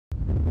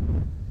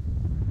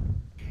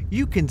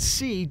You can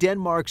see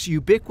Denmark's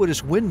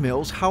ubiquitous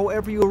windmills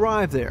however you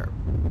arrive there,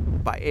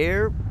 by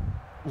air,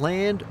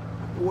 land,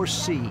 or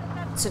sea.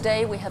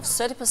 Today we have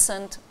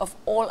 30% of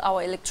all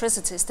our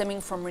electricity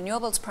stemming from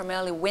renewables,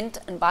 primarily wind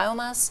and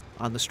biomass.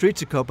 On the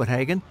streets of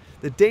Copenhagen,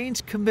 the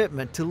Danes'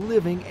 commitment to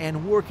living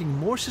and working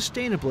more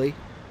sustainably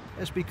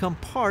has become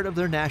part of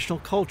their national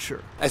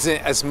culture.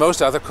 As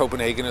most other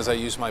Copenhageners, I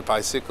use my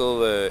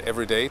bicycle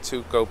every day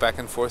to go back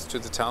and forth to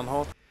the town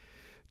hall.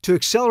 To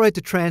accelerate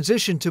the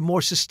transition to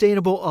more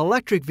sustainable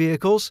electric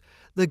vehicles,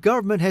 the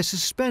government has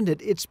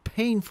suspended its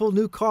painful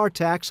new car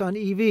tax on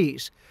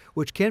EVs,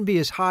 which can be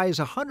as high as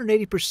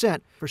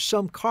 180% for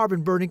some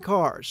carbon-burning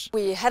cars.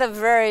 We had a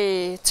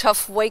very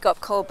tough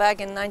wake-up call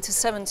back in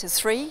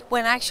 1973,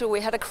 when actually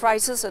we had a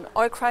crisis, an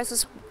oil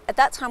crisis. At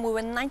that time we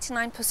were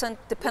 99%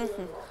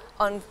 dependent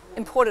on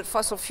imported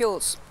fossil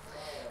fuels.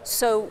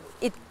 So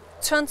it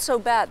turned so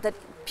bad that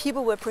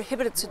people were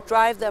prohibited to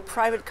drive their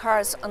private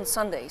cars on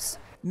Sundays.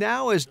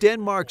 Now, as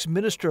Denmark's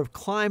Minister of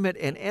Climate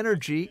and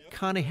Energy,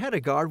 Connie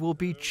Hedegaard will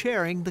be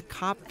chairing the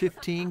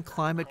COP15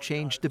 climate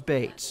change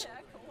debates.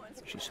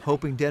 She's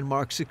hoping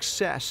Denmark's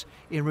success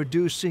in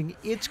reducing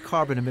its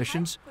carbon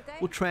emissions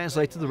will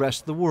translate to the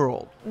rest of the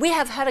world. We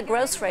have had a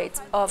growth rate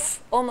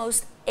of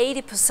almost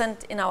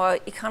 80% in our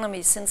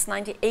economy since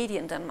 1980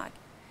 in Denmark.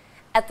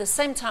 At the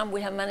same time,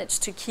 we have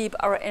managed to keep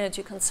our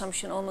energy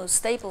consumption almost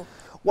stable.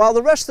 While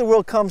the rest of the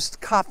world comes to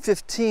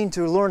COP15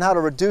 to learn how to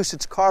reduce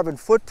its carbon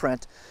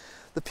footprint,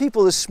 the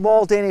people of this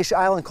small Danish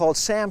island called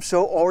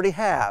Samso already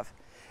have.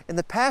 In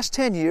the past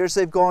 10 years,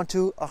 they've gone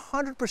to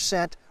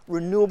 100%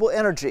 renewable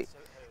energy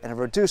and have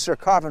reduced their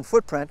carbon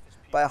footprint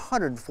by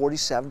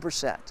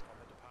 147%.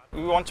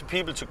 We want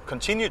people to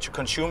continue to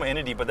consume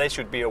energy, but they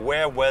should be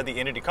aware where the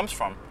energy comes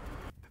from.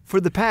 For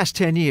the past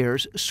 10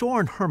 years,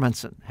 Søren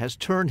Hermansen has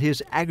turned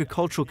his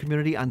agricultural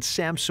community on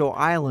Samso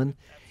Island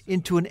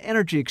into an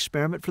energy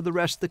experiment for the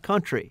rest of the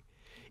country.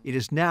 It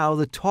is now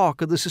the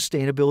talk of the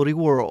sustainability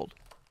world.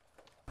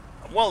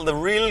 Well, the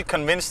real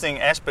convincing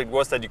aspect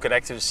was that you could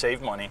actually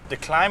save money. The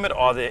climate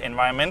or the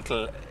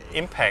environmental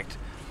impact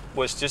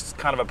was just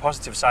kind of a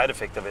positive side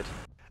effect of it.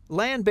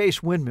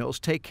 Land-based windmills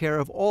take care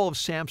of all of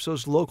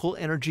Samso's local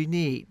energy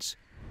needs.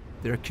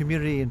 Their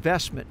community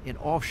investment in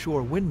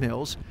offshore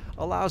windmills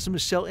allows them to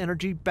sell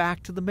energy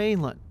back to the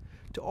mainland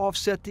to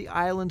offset the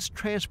island's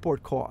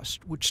transport costs,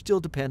 which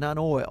still depend on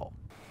oil.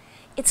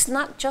 It's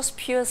not just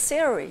pure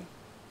theory.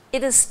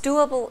 It is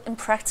doable in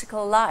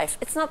practical life.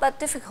 It's not that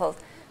difficult.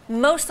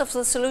 Most of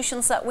the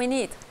solutions that we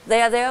need,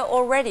 they are there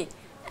already.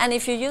 And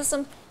if you use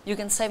them, you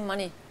can save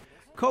money.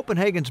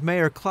 Copenhagen's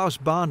Mayor Klaus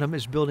Bondum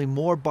is building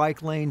more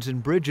bike lanes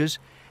and bridges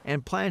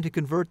and plan to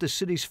convert the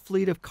city's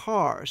fleet of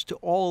cars to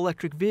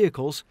all-electric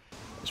vehicles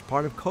as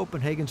part of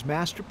Copenhagen's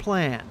master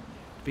plan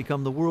to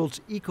become the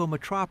world's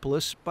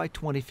eco-metropolis by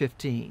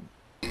 2015.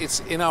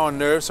 It's in our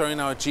nerves or in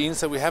our genes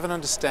that we have an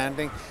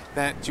understanding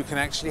that you can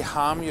actually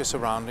harm your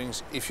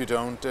surroundings if you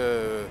don't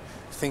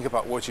think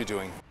about what you're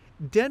doing.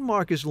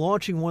 Denmark is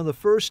launching one of the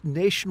first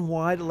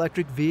nationwide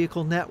electric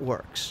vehicle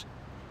networks.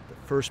 The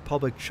first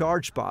public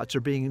charge spots are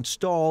being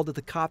installed at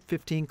the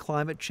COP15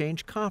 climate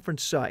change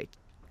conference site.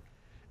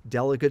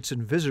 Delegates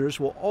and visitors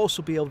will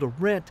also be able to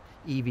rent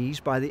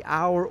EVs by the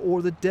hour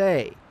or the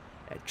day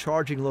at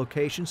charging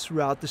locations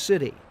throughout the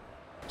city.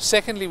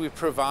 Secondly, we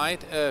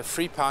provide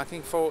free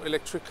parking for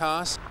electric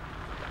cars.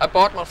 I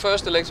bought my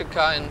first electric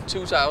car in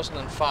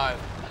 2005.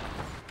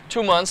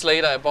 2 months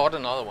later, I bought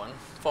another one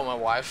for my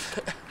wife.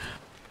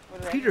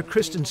 Peter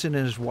Christensen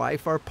and his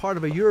wife are part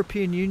of a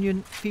European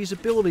Union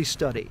feasibility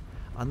study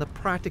on the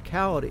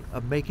practicality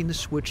of making the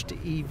switch to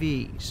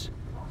EVs.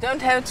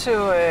 Don't have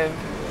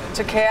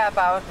to care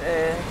about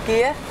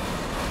gear.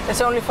 It's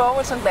only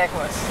forwards and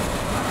backwards.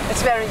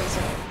 It's very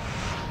easy.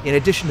 In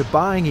addition to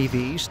buying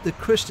EVs, the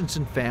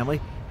Christensen family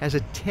has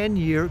a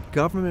 10-year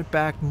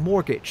government-backed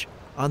mortgage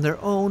on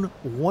their own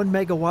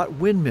 1-megawatt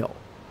windmill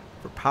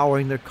for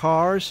powering their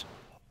cars,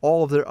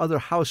 all of their other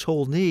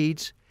household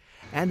needs,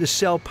 and to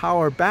sell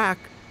power back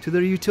to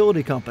their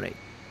utility company.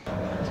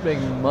 It's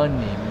making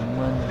money.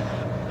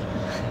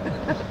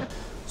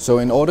 So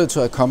in order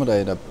to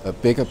accommodate a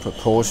bigger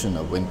proportion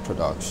of wind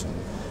production,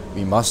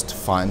 we must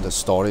find a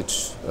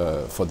storage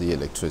for the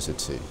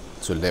electricity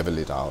to level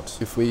it out.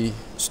 If we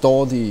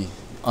store the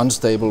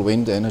unstable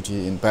wind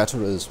energy in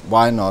batteries,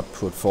 why not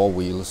put 4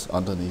 wheels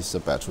underneath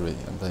the battery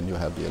and then you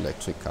have the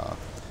electric car?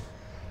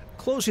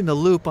 Closing the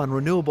loop on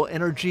renewable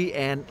energy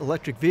and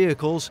electric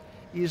vehicles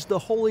is the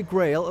holy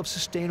grail of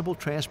sustainable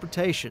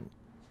transportation.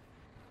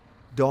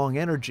 Dong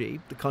Energy,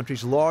 the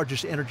country's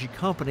largest energy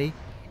company,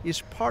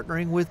 is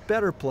partnering with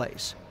Better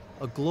Place,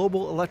 a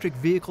global electric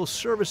vehicle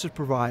services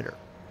provider,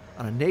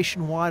 on a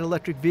nationwide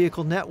electric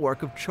vehicle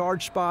network of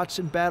charge spots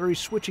and battery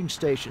switching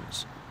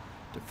stations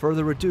to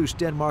further reduce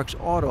Denmark's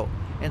auto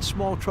and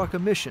small truck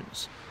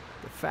emissions,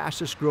 the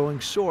fastest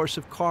growing source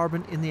of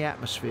carbon in the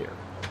atmosphere.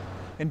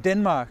 In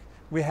Denmark,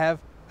 we have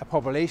a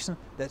population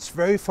that's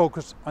very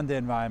focused on the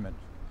environment.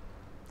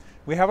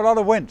 We have a lot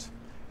of wind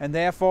and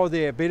therefore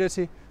the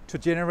ability to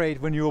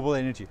generate renewable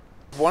energy.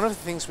 One of the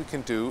things we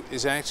can do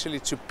is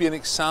actually to be an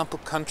example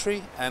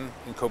country, and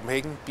in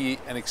Copenhagen be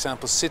an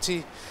example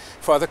city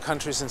for other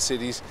countries and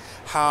cities,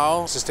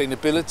 how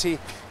sustainability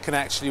can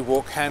actually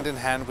walk hand in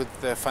hand with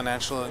the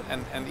financial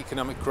and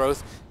economic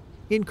growth.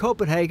 In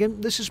Copenhagen,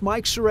 this is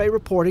Mike Saray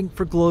reporting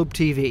for Globe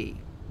TV.